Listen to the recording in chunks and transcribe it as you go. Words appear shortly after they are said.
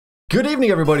Good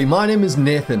evening everybody, my name is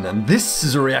Nathan and this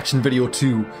is a reaction video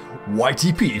to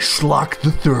YTPShlock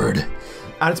the Third.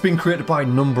 And it's been created by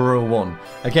Number 1.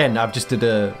 Again, I've just did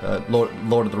a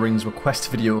Lord of the Rings request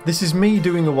video. This is me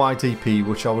doing a YTP,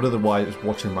 which I would otherwise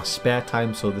watch in my spare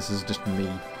time, so this is just me.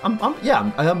 I'm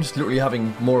just literally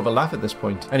having more of a laugh at this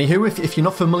point. Anywho, if you're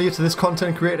not familiar to this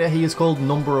content creator, he is called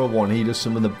Number 1. He does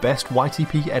some of the best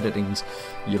YTP editings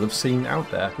you'll have seen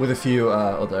out there, with a few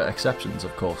other exceptions,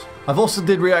 of course. I've also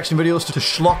did reaction videos to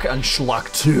Shlock and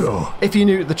Shlock 2. If you're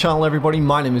new to the channel, everybody,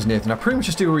 my name is Nathan. I pretty much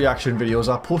just do reaction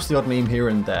videos. I post the odd meme here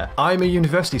and there. I'm a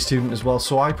university student as well,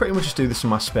 so I pretty much just do this in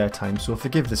my spare time, so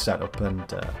forgive the setup and,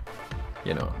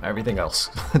 you know, everything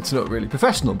else. It's not really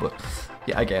professional, but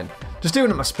yeah, again, just doing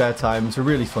it in my spare time. It's a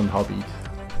really fun hobby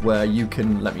where you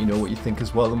can let me know what you think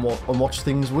as well and watch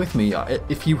things with me.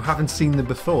 If you haven't seen them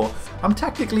before, I'm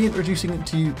technically introducing it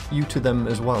to you to them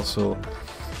as well, so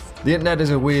the internet is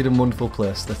a weird and wonderful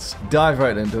place. Let's dive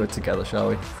right into it together, shall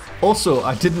we? Also,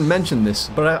 I didn't mention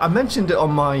this, but I mentioned it on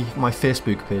my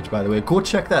Facebook page, by the way. Go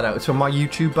check that out. It's on my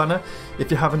YouTube banner. If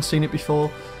you haven't seen it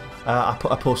before, I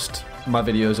post my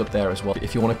videos up there as well.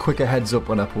 If you want a quicker heads up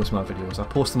when I post my videos, I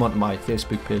post them on my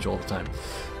Facebook page all the time.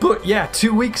 But yeah,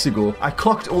 2 weeks ago, I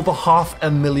clocked over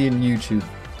 500,000 YouTube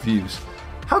views.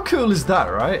 How cool is that,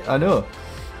 right? I know.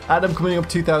 And I'm coming up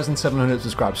 2,700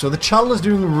 subscribers. So the channel is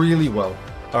doing really well.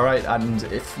 Alright, and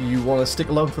if you want to stick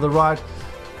along for the ride,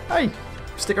 hey,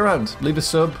 stick around, leave a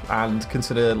sub, and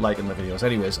consider liking the videos.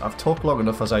 Anyways, I've talked long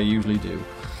enough as I usually do.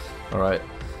 Alright,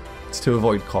 it's to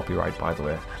avoid copyright, by the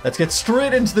way. Let's get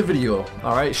straight into the video.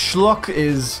 Alright, Shlock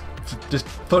is just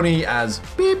funny as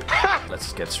beep.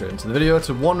 Let's get straight into the video. It's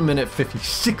a 1 minute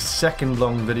 56 second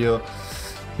long video.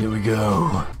 Here we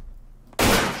go.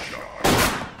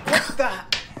 What the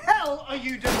hell are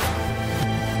you doing?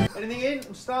 Anything in?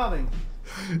 I'm starving.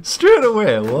 Straight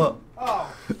away, what?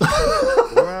 Oh.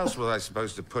 Where else was I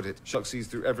supposed to put it? Shlock sees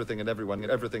through everything and everyone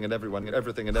and everything and everyone and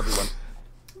everything and everyone.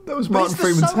 That was Martin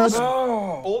Freeman's head.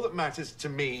 Oh. All that matters to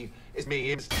me is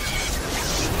me.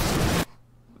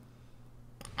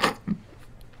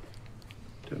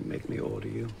 Don't make me order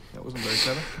you. That wasn't very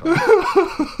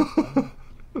clever.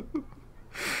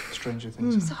 Stranger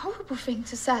Things. It's a horrible thing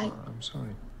to say. I'm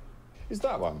sorry. Is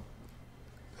that one?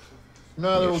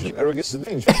 No, they're all arrogance and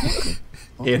things.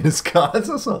 In his cards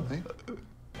or something.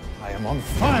 I am on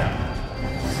fire.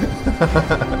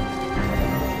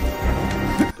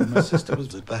 My sister was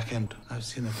at the back end. I've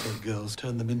seen her take girls,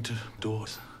 turn them into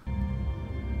doors.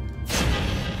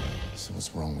 So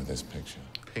what's wrong with this picture?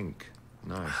 Pink.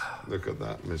 Nice. Look at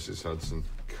that, Mrs. Hudson.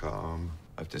 Calm.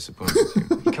 I've disappointed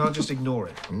you. You can't just ignore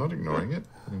it. I'm not ignoring it.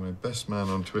 I'm my best man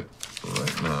onto it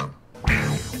right now.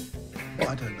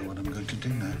 I don't know what I'm going to do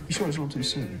now. You sure it's not too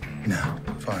soon? No,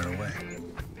 fire away.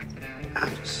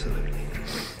 Absolutely.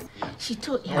 She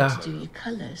taught you how to do your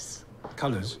colours.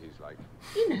 Colours?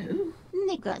 You know,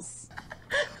 niggers.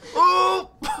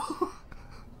 Oh!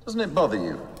 Doesn't it bother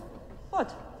you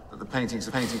What? that the painting's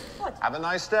a painting? What? Have a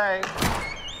nice day.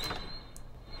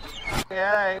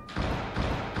 Yay.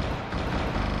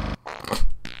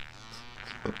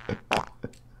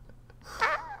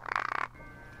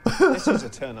 This is a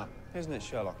turn-up, isn't it,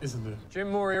 Sherlock? Isn't it?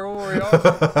 Jim Moriarty.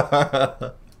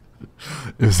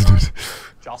 Isn't it?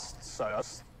 Just so.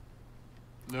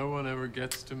 No one ever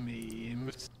gets to me.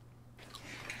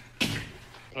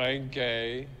 Playing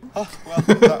gay. Oh, well,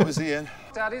 that was the end.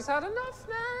 Daddy's had enough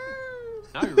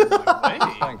now. Now you're in my way.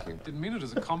 Thank you. Didn't mean it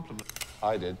as a compliment.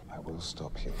 I did. I will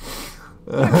stop you.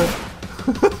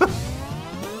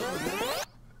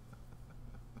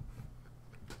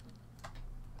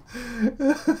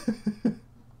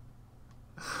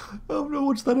 I've not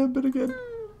watched that bit again.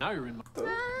 Now you're in my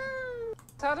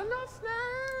Had enough now.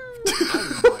 Now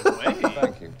you're in my way.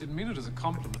 Thank you. Didn't mean it as a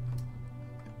compliment.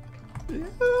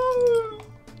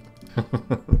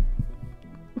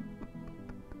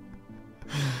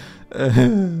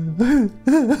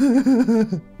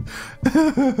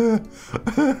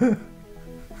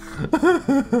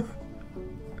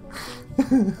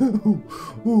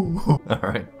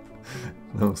 Alright.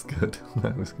 That was good.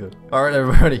 That was good. Alright,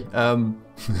 everybody.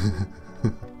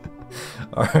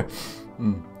 Alright.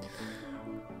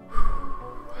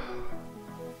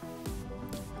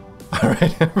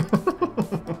 Alright.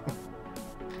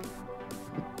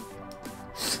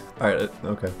 Alright,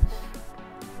 okay.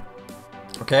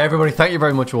 Okay, everybody, thank you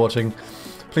very much for watching.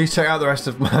 Please check out the rest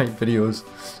of my videos.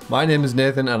 My name is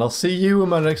Nathan, and I'll see you in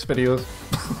my next videos.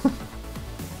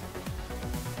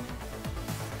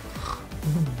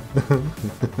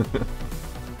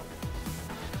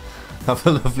 Have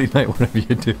a lovely night, whatever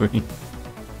you're doing.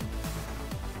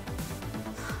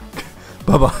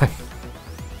 Bye-bye.